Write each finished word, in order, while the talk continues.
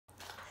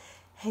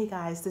Hey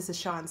guys, this is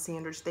Shawn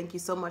Sandridge. Thank you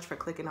so much for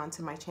clicking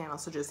onto my channel.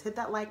 So just hit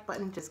that like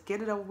button, just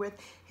get it over with.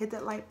 Hit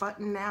that like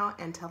button now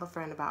and tell a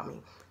friend about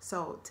me.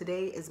 So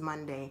today is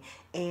Monday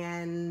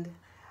and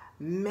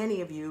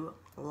many of you,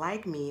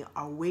 like me,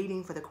 are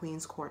waiting for the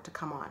Queen's Court to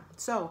come on.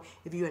 So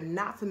if you are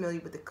not familiar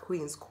with the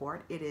Queen's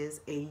Court, it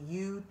is a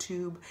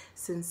YouTube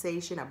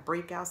sensation, a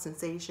breakout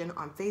sensation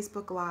on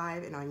Facebook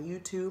Live and on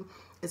YouTube.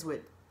 It's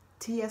with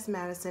T.S.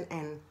 Madison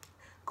and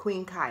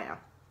Queen Kaya.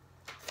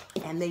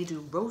 And they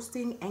do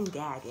roasting and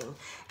gagging,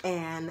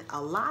 and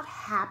a lot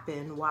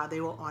happened while they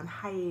were on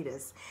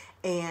hiatus,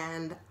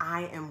 and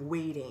I am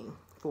waiting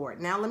for it.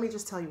 Now let me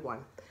just tell you one.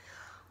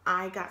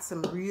 I got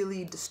some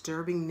really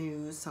disturbing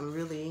news, some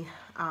really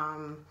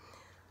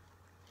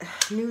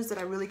news that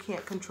I really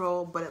can't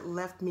control, but it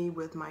left me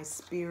with my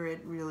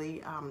spirit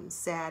really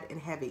sad and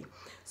heavy.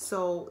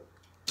 So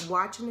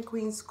watching the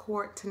Queen's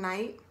Court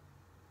tonight,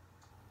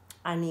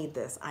 I need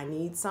this. I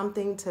need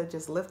something to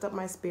just lift up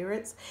my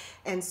spirits.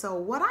 And so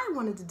what I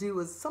wanted to do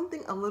was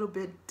something a little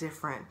bit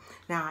different.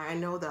 Now, I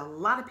know that a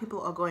lot of people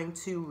are going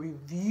to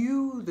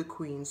review the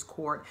Queen's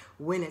Court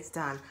when it's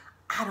done.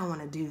 I don't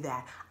want to do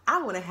that.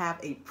 I want to have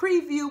a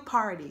preview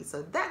party.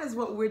 So that is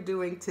what we're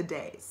doing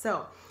today.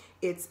 So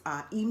it's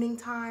evening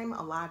time.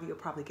 A lot of you are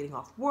probably getting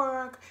off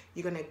work.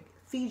 You're going to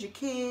feed your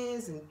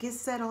kids and get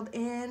settled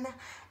in.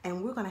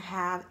 And we're going to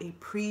have a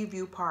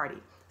preview party.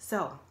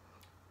 So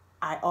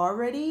I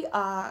already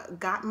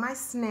got my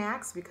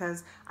snacks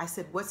because I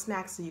said, what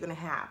snacks are you going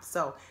to have?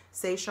 So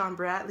say Shawn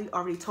Bradley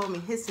already told me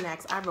his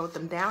snacks. I wrote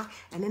them down.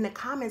 And in the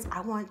comments,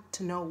 I want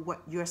to know what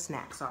your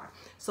snacks are.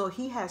 So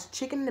he has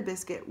chicken and a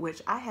biscuit,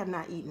 which I have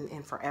not eaten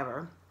in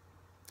forever.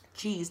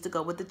 Cheese to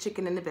go with the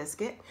chicken and the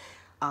biscuit.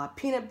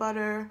 Peanut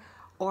butter,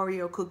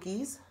 Oreo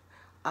cookies.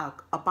 A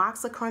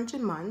box of Crunch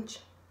and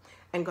Munch.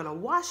 And going to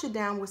wash it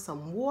down with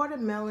some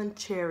watermelon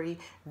cherry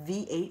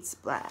V8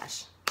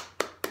 splash.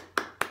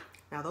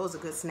 Now, those are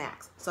good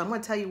snacks. So I'm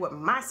going to tell you what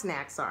my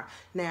snacks are.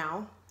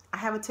 Now, I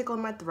have a tickle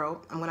in my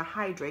throat. I'm going to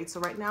hydrate.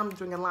 So right now, I'm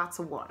drinking lots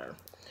of water.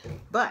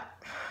 But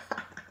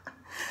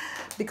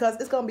because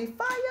it's going to be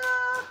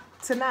fire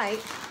tonight,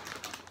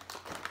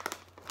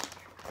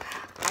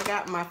 I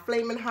got my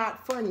flaming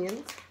hot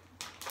Funyuns.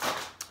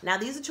 Now,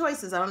 these are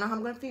choices. I don't know how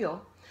I'm going to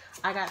feel.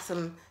 I got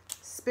some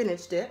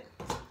spinach dip.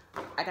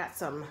 I got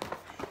some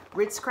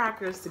Ritz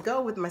crackers to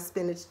go with my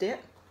spinach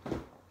dip.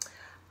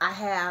 I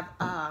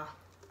have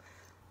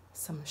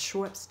some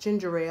Schweppes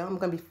ginger ale. I'm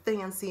gonna be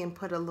fancy and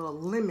put a little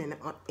lemon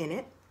in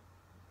it.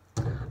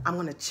 I'm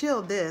gonna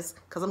chill this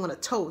because I'm gonna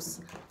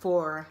toast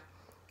for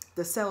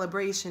the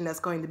celebration that's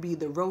going to be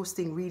the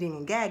roasting, reading,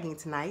 and gagging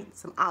tonight.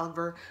 Some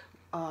Oliver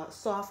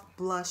soft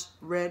blush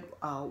red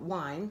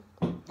wine.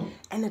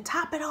 And to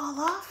top it all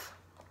off,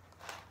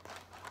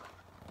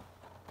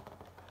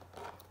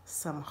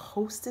 some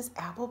Hostess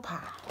apple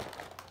pie.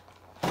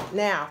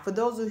 Now, for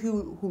those of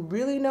you who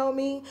really know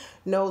me,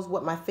 knows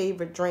what my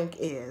favorite drink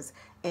is.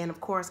 And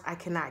of course, I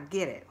cannot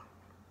get it.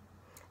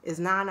 It's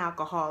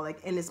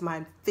non-alcoholic and it's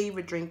my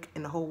favorite drink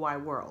in the whole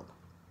wide world.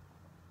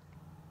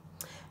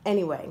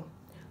 Anyway,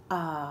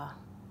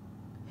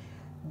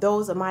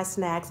 those are my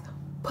snacks.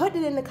 Put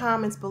it in the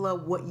comments below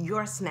what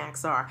your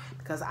snacks are,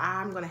 because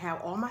I'm going to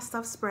have all my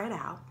stuff spread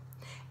out.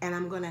 And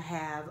I'm going to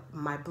have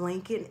my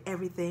blanket and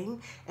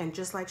everything. And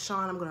just like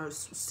Shawn, I'm going to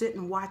sit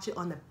and watch it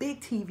on the big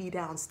TV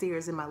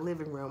downstairs in my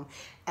living room.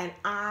 And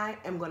I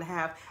am going to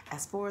have,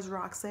 as far as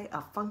Rock say,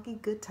 a funky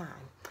good time.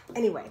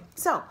 Anyway,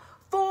 so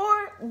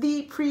for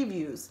the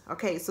previews,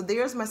 okay, so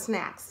there's my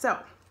snacks. So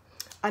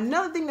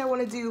another thing that I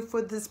want to do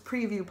for this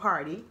preview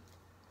party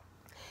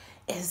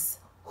is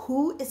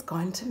who is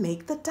going to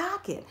make the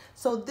docket.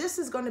 So this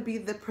is going to be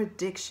the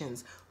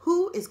predictions.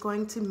 Who is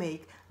going to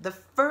make the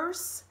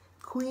first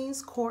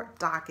Queen's Court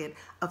docket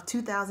of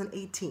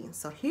 2018.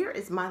 So here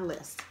is my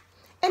list.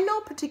 In no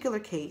particular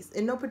case,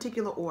 in no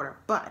particular order,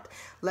 but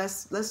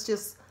let's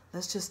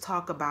just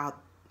talk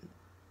about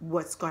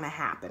what's going to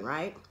happen,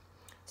 right?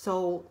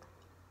 So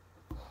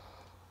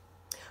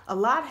a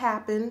lot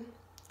happened.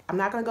 I'm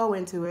not going to go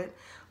into it,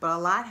 but a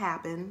lot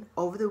happened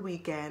over the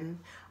weekend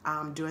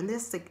during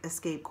this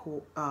escape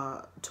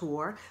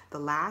tour, the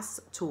last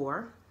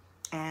tour,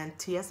 and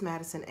T.S.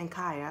 Madison and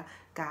Kaya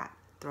got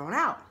thrown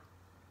out.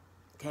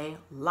 Okay,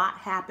 a lot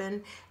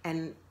happened,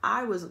 and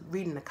I was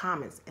reading the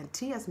comments, and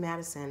T.S.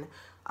 Madison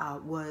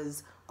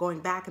was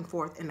going back and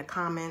forth in the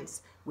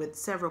comments with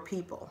several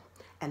people,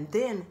 and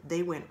then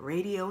they went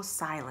radio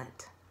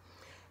silent.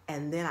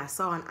 And then I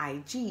saw on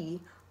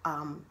IG,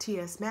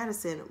 T.S.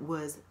 Madison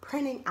was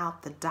printing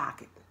out the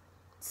docket.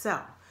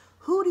 So,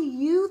 who do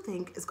you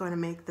think is going to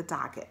make the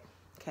docket?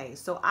 Okay,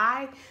 so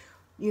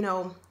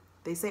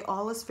they say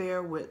all is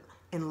fair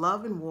in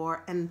love and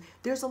war, and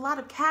there's a lot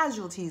of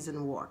casualties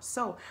in war.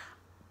 So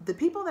the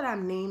people that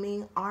I'm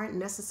naming aren't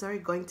necessarily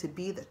going to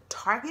be the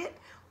target,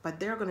 but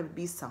there are going to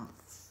be some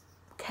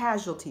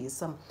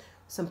casualties,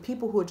 some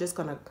people who are just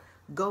going to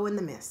go in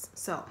the mist.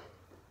 So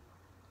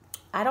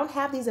I don't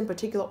have these in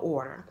particular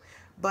order,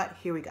 but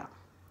here we go.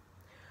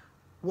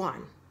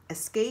 1,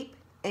 Escape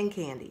and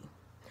Candy.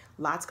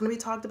 Lots going to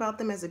be talked about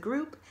them as a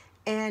group,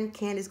 And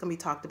Candy's going to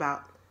be talked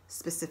about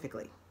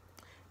specifically.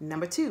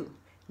 Number 2,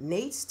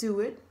 Nate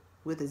Stewart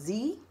with a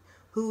Z,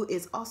 who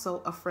is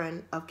also a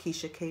friend of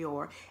Keisha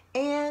Kayor.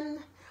 And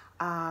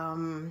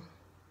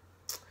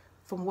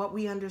from what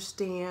we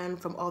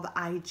understand from all the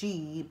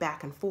IG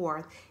back and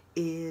forth,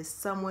 is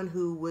someone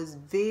who was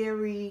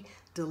very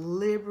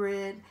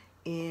deliberate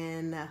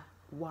in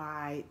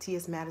why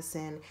T.S.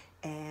 Madison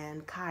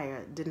and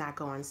Kaya did not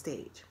go on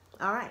stage.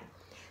 All right.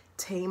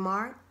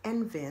 Tamar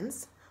and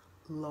Vince,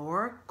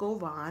 Laura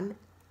Govan,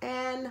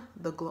 and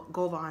the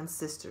Govan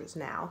sisters.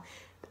 Now,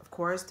 of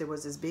course, there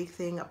was this big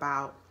thing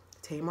about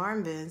Tamar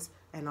and Vince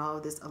and all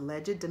of this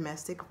alleged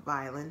domestic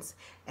violence,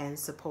 and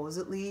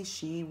supposedly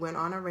she went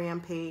on a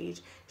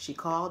rampage. She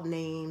called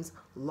names.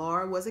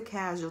 Laura was a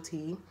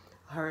casualty.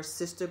 Her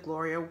sister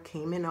Gloria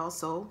came in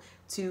also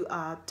to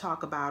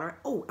talk about her.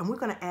 Oh, and we're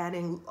going to add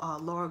in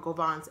Laura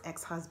Govan's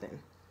ex-husband.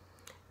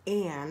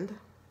 And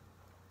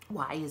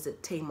why is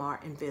it Tamar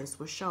and Vince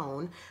were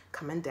shown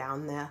coming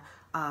down the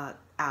out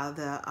of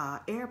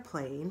the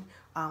airplane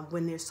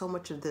when there's so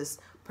much of this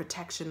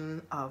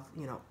protection of,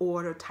 you know,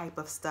 order type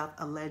of stuff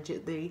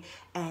allegedly,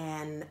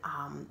 and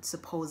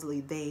supposedly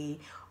they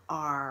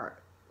are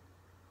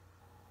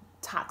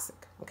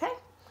toxic. Okay.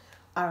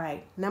 All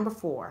right. Number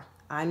 4.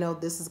 I know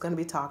this is going to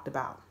be talked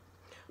about.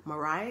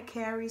 Mariah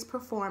Carey's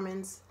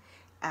performance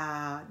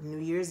New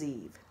Year's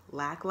Eve,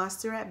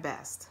 lackluster at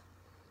best.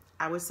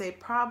 I would say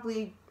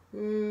probably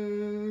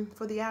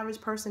for the average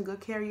person,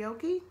 good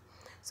karaoke.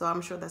 So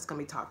I'm sure that's going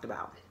to be talked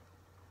about.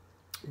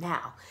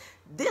 Now,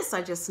 this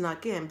I just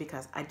snuck in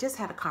because I just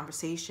had a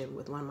conversation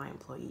with one of my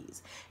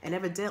employees. And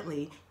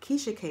evidently,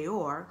 Keisha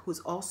Kayor, who's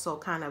also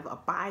kind of a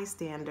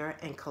bystander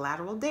and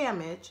collateral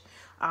damage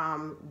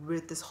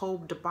with this whole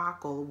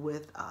debacle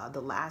with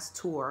the last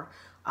tour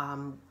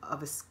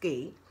of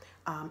Escape,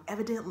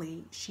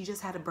 evidently, she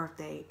just had a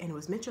birthday, and it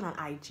was mentioned on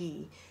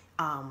IG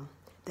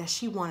that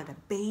she wanted a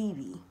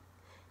baby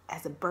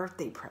as a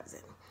birthday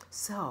present.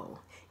 So,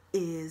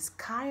 is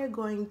Kaya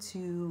going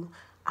to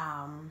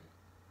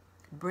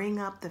bring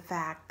up the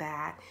fact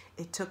that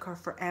it took her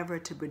forever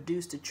to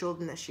produce the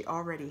children that she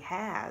already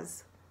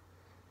has,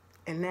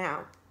 and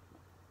now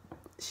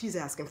she's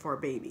asking for a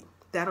baby?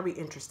 That'll be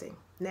interesting.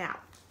 Now,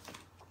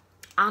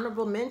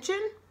 honorable mention,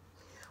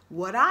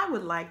 what I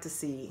would like to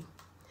see,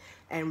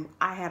 and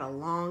I had a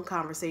long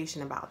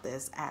conversation about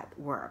this at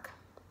work,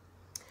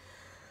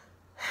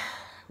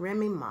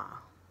 Remy Ma.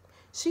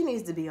 She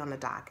needs to be on the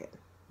docket.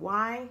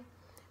 Why?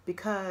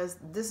 Because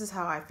this is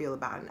how I feel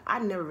about it.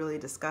 I've never really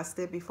discussed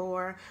it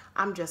before.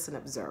 I'm just an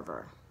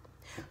observer.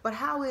 But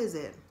how is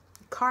it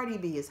Cardi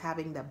B is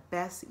having the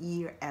best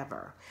year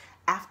ever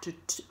after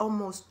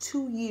almost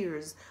 2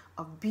 years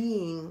of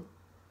being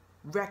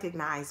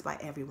recognized by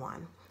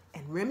everyone?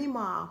 And Remy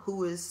Ma,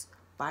 who is,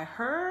 by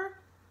her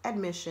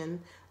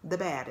admission, the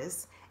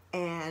baddest,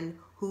 and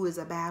who is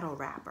a battle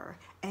rapper,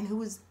 and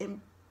who is in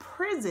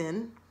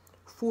prison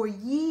for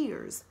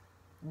years,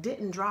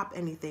 didn't drop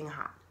anything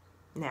hot.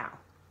 Now,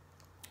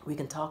 we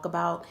can talk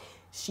about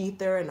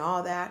Sheether and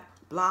all that,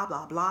 blah,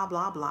 blah, blah,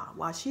 blah, blah.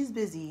 While she's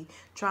busy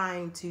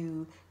trying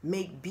to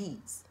make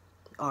beats,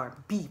 or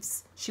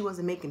beefs, she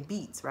wasn't making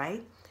beats,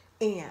 right?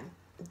 And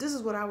this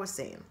is what I was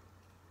saying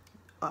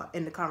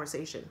in the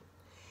conversation.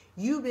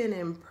 You've been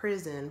in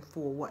prison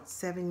for, what,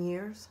 7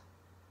 years?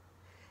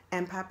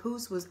 And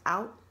Papoose was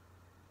out?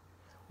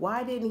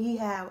 Why didn't he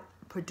have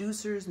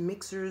producers,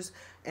 mixers,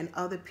 and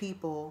other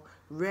people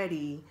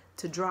ready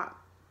to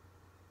drop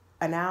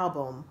an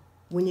album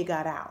when you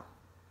got out?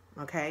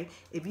 Okay,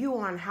 if you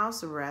were on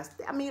house arrest,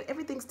 I mean,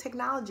 everything's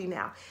technology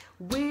now.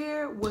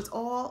 Where was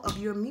all of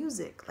your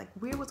music? Like,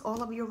 where was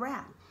all of your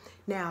rap?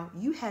 Now,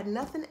 you had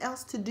nothing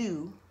else to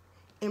do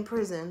in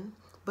prison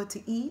but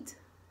to eat,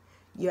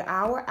 your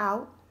hour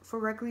out for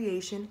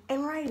recreation,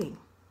 and writing.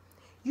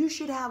 You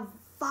should have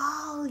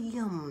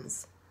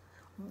volumes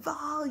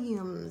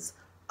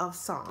of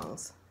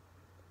songs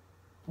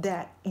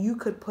that you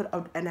could put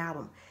out an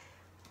album.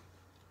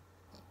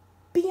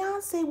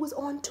 Beyonce was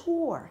on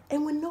tour,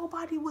 and when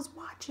nobody was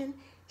watching,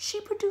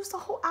 she produced a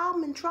whole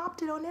album and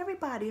dropped it on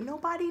everybody, and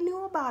nobody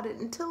knew about it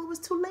until it was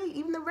too late.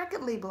 Even the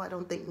record label, I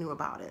don't think, knew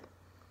about it.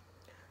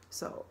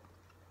 So,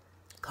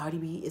 Cardi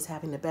B is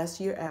having the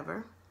best year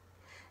ever.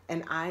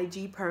 An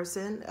IG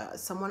person,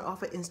 someone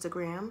off of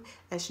Instagram,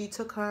 and she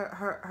took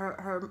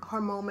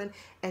her moment,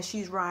 and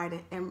she's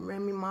riding. And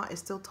Remy Ma is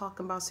still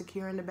talking about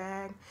securing the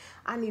bag.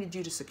 I needed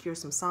you to secure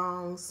some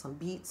songs, some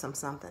beats,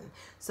 something.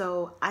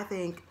 So I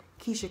think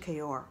Keisha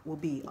Kayor will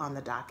be on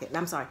the docket.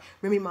 I'm sorry,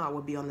 Remy Ma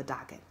will be on the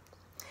docket.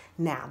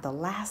 Now, the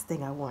last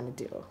thing I want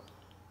to do.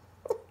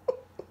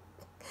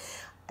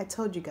 I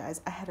told you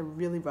guys I had a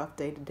really rough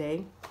day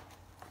today.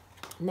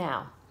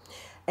 Now,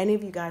 any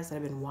of you guys that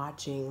have been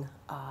watching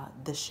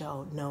the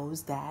show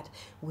knows that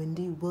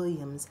Wendy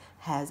Williams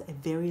has a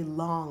very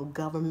long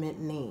government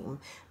name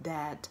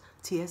that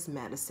T.S.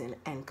 Madison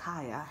and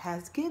Kaya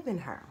has given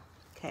her.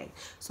 Okay,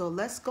 so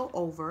let's go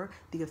over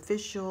the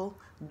official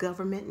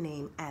government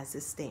name as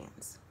it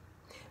stands.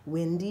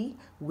 Wendy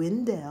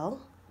Wendell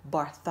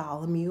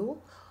Bartholomew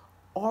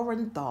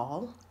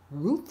Orenthal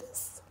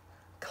Rufus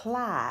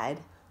Clyde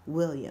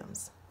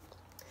Williams.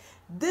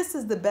 This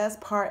is the best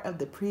part of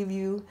the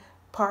preview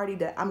party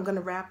that I'm going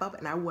to wrap up,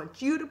 and I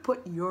want you to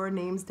put your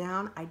names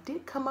down. I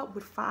did come up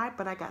with 5,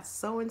 but I got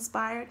so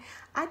inspired,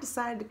 I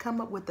decided to come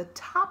up with the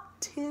top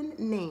 10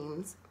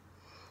 names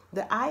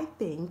that I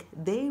think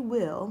they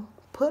will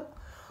put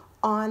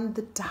on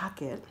the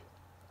docket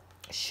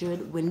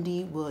should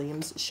Wendy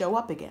Williams show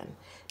up again.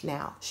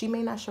 Now, she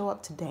may not show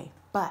up today,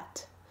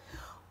 but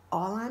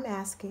all I'm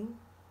asking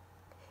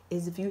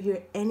is if you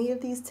hear any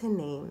of these 10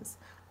 names,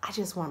 I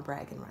just want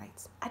bragging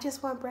rights. I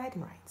just want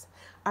bragging rights.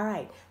 All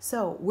right,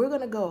 so we're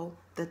going to go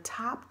the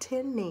top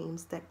 10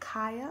 names that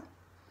Kaya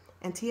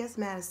and T.S.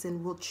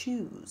 Madison will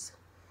choose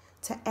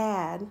to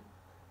add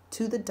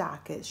to the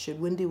docket should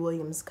Wendy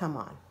Williams come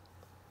on.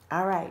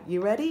 All right,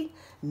 you ready?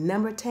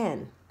 Number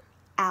 10,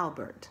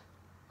 Albert.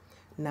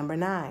 Number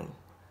 9,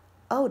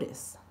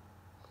 Otis.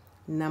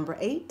 Number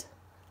 8,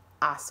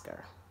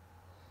 Oscar.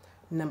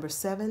 Number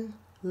 7,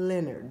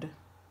 Leonard.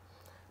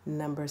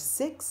 Number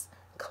 6,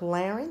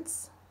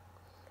 Clarence.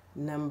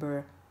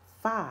 Number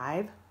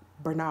 5,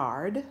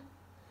 Bernard.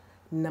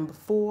 Number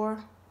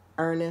 4,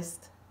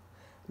 Ernest.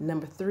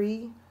 Number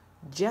 3,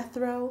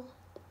 Jethro.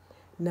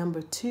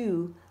 Number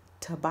 2,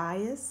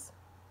 Tobias.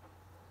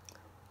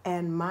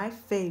 And my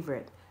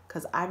favorite,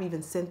 because I've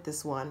even sent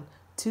this one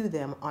to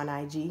them on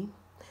IG,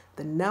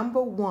 the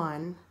number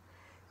 1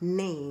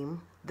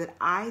 name that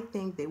I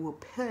think they will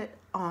put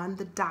on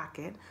the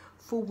docket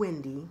for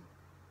Wendy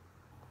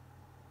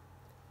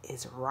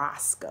is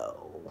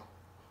Roscoe.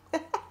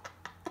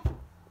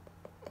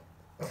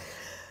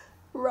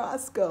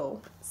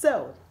 Roscoe.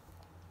 So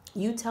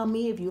you tell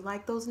me if you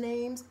like those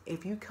names,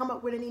 if you come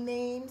up with any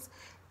names,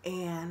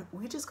 and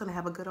we're just going to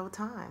have a good old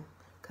time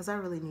because I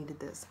really needed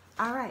this.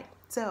 All right.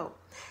 So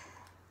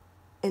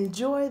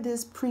enjoy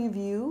this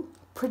preview,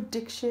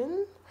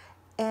 prediction,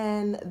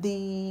 and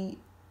the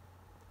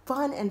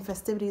fun and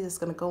festivity that's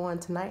going to go on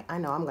tonight. I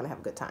know I'm going to have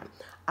a good time.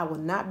 I will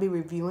not be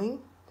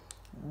reviewing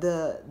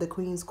the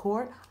Queen's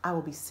Court. I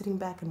will be sitting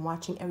back and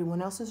watching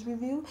everyone else's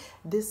review.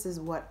 This is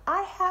what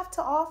I have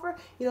to offer.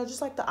 You know,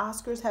 just like the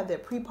Oscars have their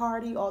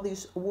pre-party, all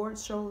these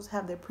awards shows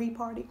have their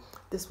pre-party.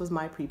 This was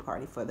my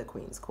pre-party for the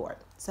Queen's Court.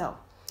 So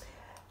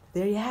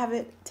there you have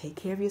it. Take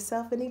care of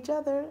yourself and each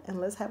other, and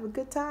let's have a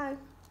good time.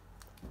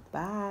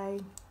 Bye.